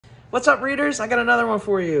What's up, readers? I got another one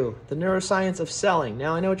for you. The Neuroscience of Selling.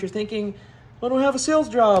 Now, I know what you're thinking. I don't have a sales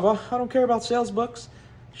job. I don't care about sales books.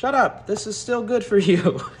 Shut up. This is still good for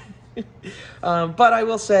you. But I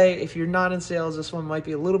will say, if you're not in sales, this one might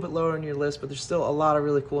be a little bit lower on your list, but there's still a lot of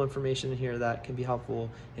really cool information in here that can be helpful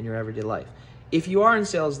in your everyday life. If you are in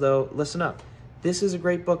sales, though, listen up. This is a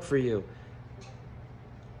great book for you.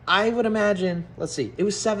 I would imagine, let's see, it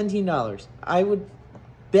was $17.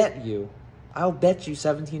 I'll bet you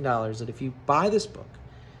 $17 that if you buy this book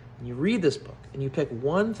and you read this book and you pick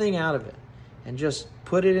one thing out of it and just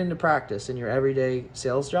put it into practice in your everyday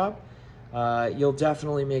sales job, you'll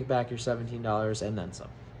definitely make back your $17 and then some.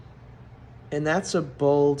 And that's a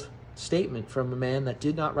bold statement from a man that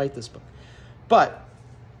did not write this book. But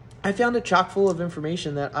I found it chock full of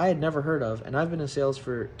information that I had never heard of, and I've been in sales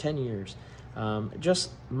for 10 years. Just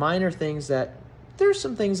minor things that, there's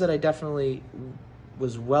some things that I definitely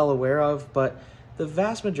was well aware of, but the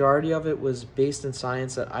vast majority of it was based in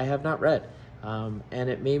science that I have not read. And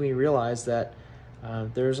it made me realize that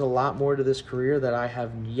there's a lot more to this career that I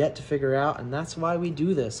have yet to figure out, and that's why we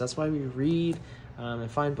do this. That's why we read and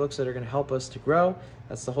find books that are going to help us to grow.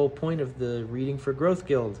 That's the whole point of the Reading for Growth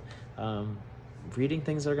Guild. Reading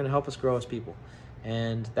things that are going to help us grow as people.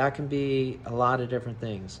 And that can be a lot of different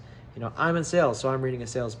things. You know, I'm in sales, so I'm reading a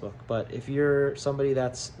sales book. But if you're somebody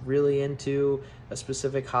that's really into a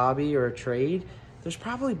specific hobby or a trade, there's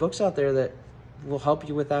probably books out there that will help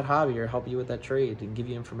you with that hobby or help you with that trade and give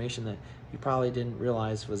you information that you probably didn't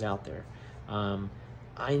realize was out there.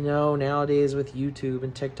 I know nowadays with YouTube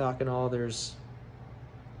and TikTok and all, there's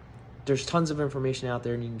tons of information out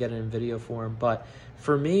there and you can get it in video form. But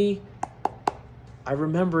for me, I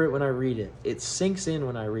remember it when I read it. It sinks in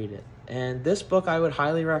when I read it. And this book, I would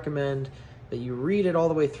highly recommend that you read it all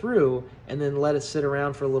the way through and then let it sit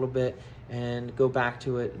around for a little bit and go back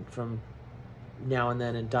to it from now and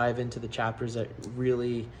then and dive into the chapters that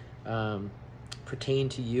really pertain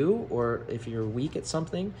to you, or if you're weak at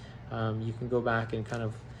something, you can go back and kind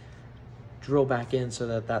of drill back in so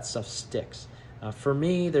that that stuff sticks. For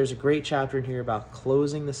me, there's a great chapter in here about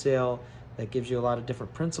closing the sale that gives you a lot of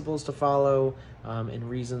different principles to follow and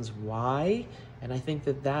reasons why. And I think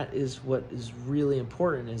that that is what is really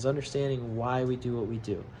important, is understanding why we do what we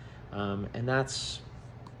do. And that's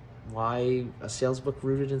why a sales book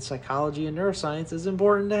rooted in psychology and neuroscience is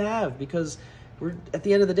important to have, because at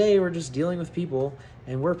the end of the day, we're just dealing with people,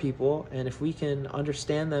 and we're people, and if we can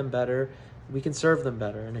understand them better, we can serve them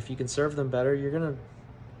better. And if you can serve them better, you're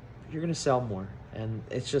gonna sell more. And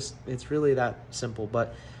it's really that simple.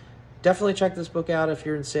 But definitely check this book out if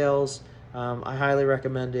you're in sales. I highly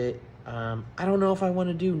recommend it. I don't know if I want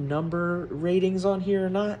to do number ratings on here or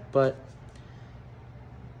not, but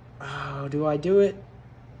do I do it?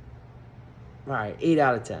 All right, 8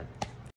 out of 10.